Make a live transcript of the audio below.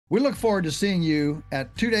We look forward to seeing you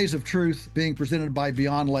at 2 Days of Truth being presented by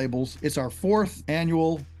Beyond Labels. It's our 4th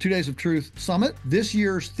annual 2 Days of Truth Summit. This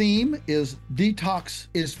year's theme is Detox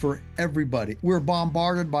is for Everybody. We're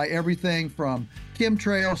bombarded by everything from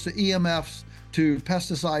chemtrails to EMFs to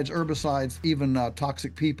pesticides, herbicides, even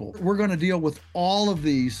toxic people. We're going to deal with all of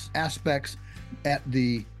these aspects at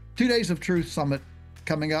the 2 Days of Truth Summit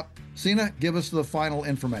coming up. Sina, give us the final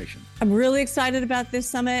information. I'm really excited about this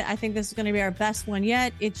summit. I think this is going to be our best one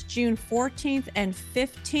yet. It's June 14th and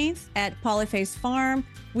 15th at Polyface Farm.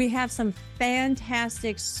 We have some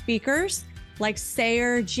fantastic speakers like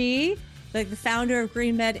Sayer G, the founder of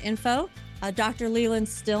Green Med Info, Dr. Leland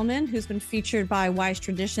Stillman, who's been featured by Wise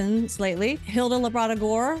Traditions lately, Hilda Labrada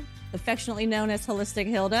Gore, affectionately known as Holistic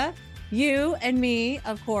Hilda, you and me,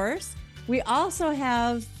 of course. We also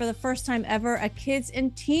have, for the first time ever, a kids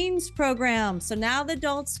and teens program. So now the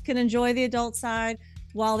adults can enjoy the adult side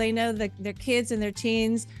while they know that their kids and their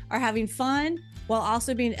teens are having fun, while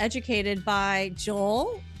also being educated by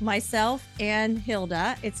Joel, myself, and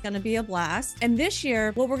Hilda. It's going to be a blast. And this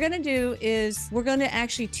year, what we're going to do is we're going to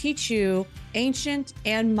actually teach you ancient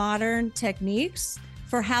and modern techniques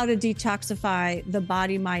for how to detoxify the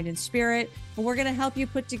body, mind, and spirit. And we're going to help you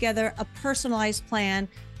put together a personalized plan,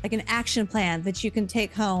 like an action plan that you can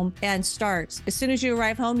take home and start. As soon as you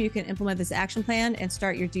arrive home, you can implement this action plan and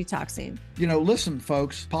start your detoxing. You know, listen,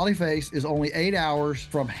 folks, Polyface is only 8 hours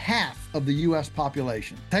from half of the U.S.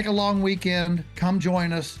 population. Take a long weekend, come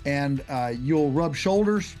join us, and you'll rub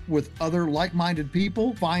shoulders with other like-minded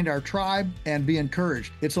people, find our tribe, and be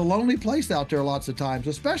encouraged. It's a lonely place out there lots of times,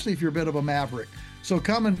 especially if you're a bit of a maverick. So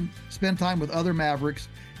come and spend time with other mavericks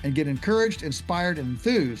and get encouraged, inspired, and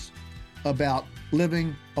enthused about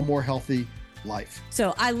living a more healthy life.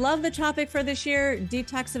 So I love the topic for this year,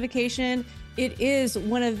 detoxification. It is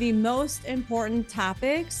one of the most important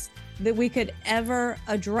topics that we could ever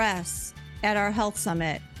address at our health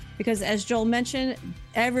summit. Because as Joel mentioned,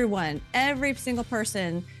 every single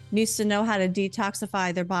person needs to know how to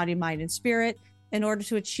detoxify their body, mind, and spirit in order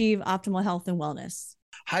to achieve optimal health and wellness.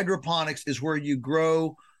 Hydroponics is where you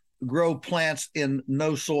grow plants in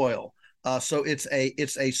no soil. So it's a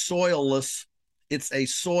soilless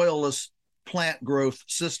plant growth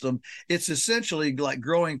system. It's essentially like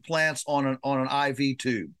growing plants on an IV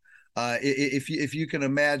tube. If you can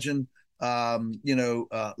imagine,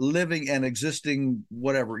 living and existing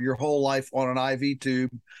whatever your whole life on an IV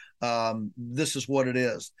tube, this is what it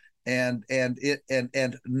is. And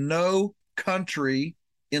no country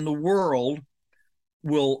in the world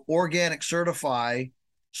will organic certify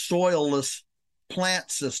soilless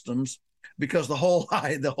plant systems, because the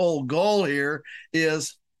whole goal here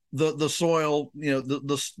is the soil,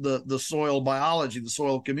 the soil biology, the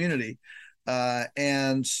soil community,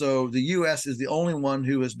 and so the U.S. is the only one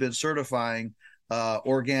who has been certifying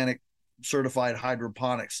organic certified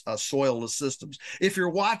hydroponics, soilless systems. If you're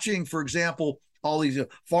watching, for example, all these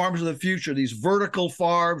farms of the future, these vertical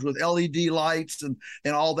farms with LED lights and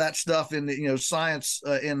all that stuff in science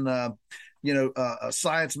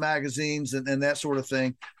science magazines and that sort of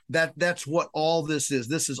thing. That's what all this is.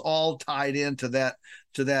 This is all tied into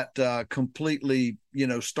that completely,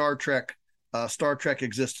 Star Trek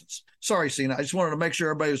existence. Sorry, Sina. I just wanted to make sure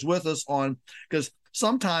everybody was with us because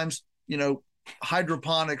sometimes,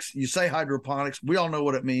 hydroponics, you say hydroponics, we all know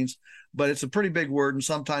what it means, but it's a pretty big word. And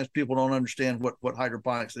sometimes people don't understand what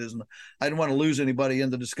hydroponics is. And I didn't want to lose anybody in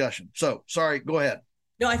the discussion. So sorry, go ahead.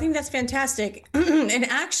 No, I think that's fantastic. And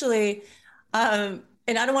actually,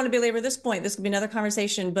 and I don't want to belabor this point, this could be another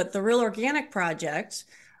conversation, but the Real Organic Project,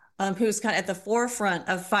 who's kind of at the forefront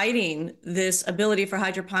of fighting this ability for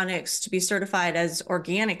hydroponics to be certified as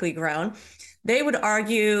organically grown, they would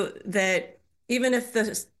argue that even if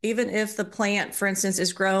the plant, for instance,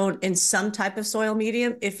 is grown in some type of soil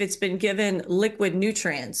medium, if it's been given liquid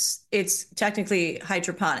nutrients, it's technically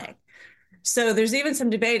hydroponic. So there's even some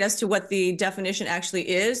debate as to what the definition actually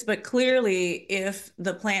is, but clearly if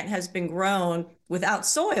the plant has been grown without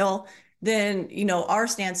soil, then, our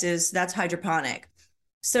stance is that's hydroponic.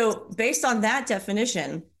 So based on that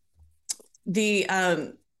definition, the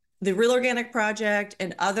Real Organic Project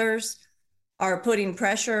and others are putting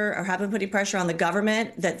pressure or have been putting pressure on the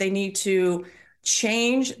government that they need to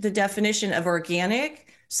change the definition of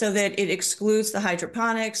organic so that it excludes the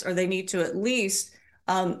hydroponics, or they need to at least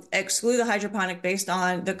exclude the hydroponic based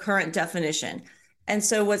on the current definition. And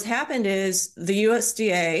so what's happened is the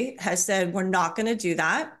USDA has said, we're not going to do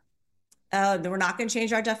that. We're not going to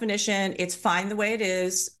change our definition. It's fine the way it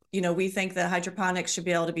is. We think that hydroponics should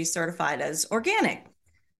be able to be certified as organic.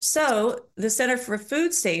 So the Center for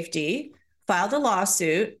Food Safety filed a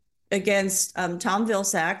lawsuit against Tom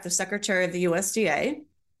Vilsack, the secretary of the USDA,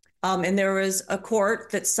 And there was a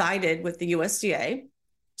court that sided with the USDA.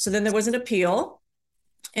 So then there was an appeal.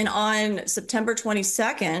 And on September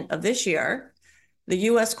 22nd of this year, the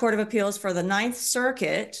U.S. Court of Appeals for the Ninth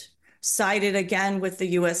Circuit sided again with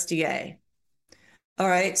the USDA. All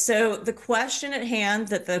right, so the question at hand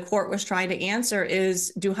that the court was trying to answer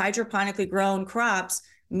is, do hydroponically grown crops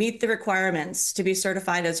meet the requirements to be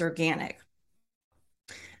certified as organic?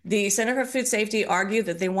 The Center for Food Safety argued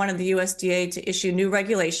that they wanted the USDA to issue new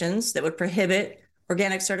regulations that would prohibit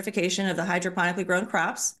organic certification of the hydroponically grown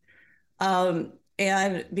crops.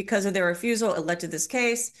 And because of their refusal, it led to this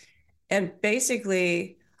case. And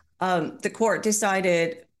basically, the court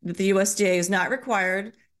decided that the USDA is not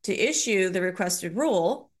required to issue the requested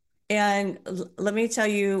rule. And let me tell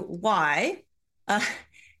you why.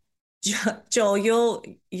 Joel,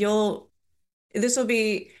 this will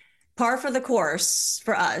be par for the course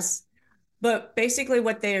for us. But basically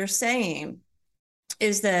what they are saying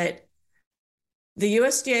is that the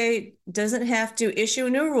USDA doesn't have to issue a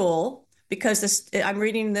new rule because I'm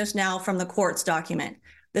reading this now from the court's document.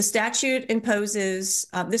 The statute imposes,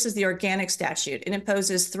 this is the organic statute, it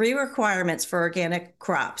imposes 3 requirements for organic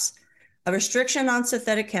crops: a restriction on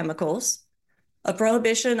synthetic chemicals, a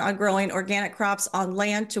prohibition on growing organic crops on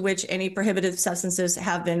land to which any prohibited substances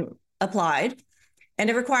have been applied, and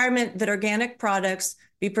a requirement that organic products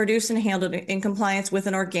be produced and handled in compliance with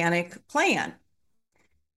an organic plan.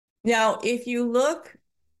 Now, if you look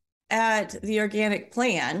at the organic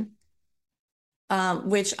plan,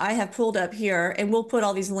 which I have pulled up here, and we'll put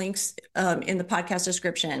all these links in the podcast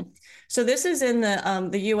description. So this is in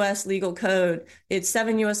the U.S. legal code. It's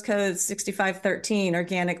 7 U.S. Code 6513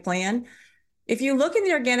 organic plan. If you look in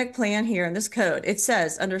the organic plan here in this code, it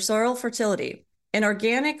says under soil fertility, an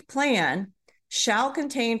organic plan shall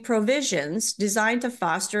contain provisions designed to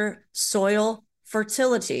foster soil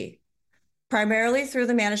fertility, primarily through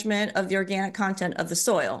the management of the organic content of the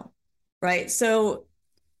soil, right? So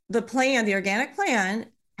the plan, the organic plan,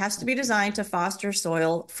 has to be designed to foster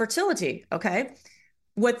soil fertility, okay?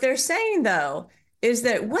 What they're saying, though, is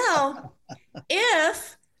that, well,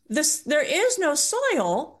 if there is no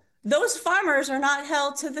soil, those farmers are not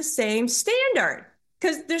held to the same standard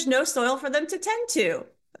because there's no soil for them to tend to.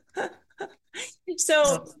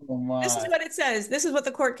 So this is what it says. This is what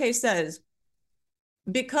the court case says.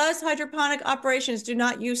 Because hydroponic operations do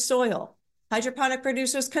not use soil, hydroponic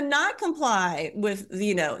producers cannot comply with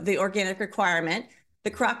the organic requirement.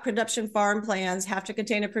 The crop production farm plans have to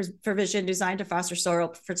contain a provision designed to foster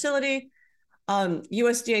soil fertility.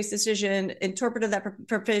 USDA's decision interpreted that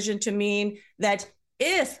provision to mean that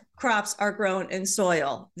if crops are grown in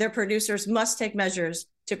soil, their producers must take measures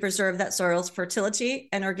to preserve that soil's fertility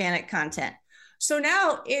and organic content. So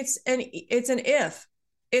now it's an if.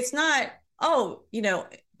 It's not,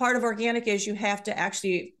 part of organic is you have to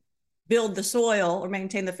actually build the soil or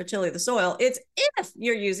maintain the fertility of the soil. It's if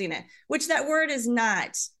you're using it, which that word is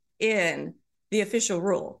not in the official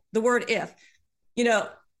rule. The word if,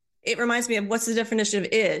 it reminds me of what's the definition of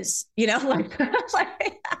is,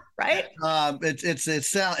 right?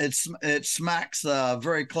 It smacks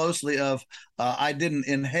very closely of I didn't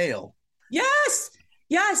inhale.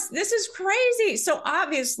 Yes, this is crazy. So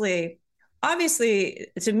obviously,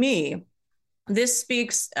 to me, this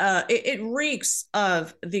speaks, it reeks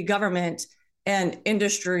of the government and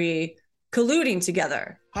industry colluding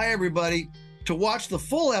together. Hi, everybody. To watch the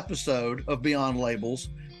full episode of Beyond Labels,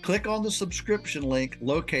 click on the subscription link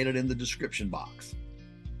located in the description box.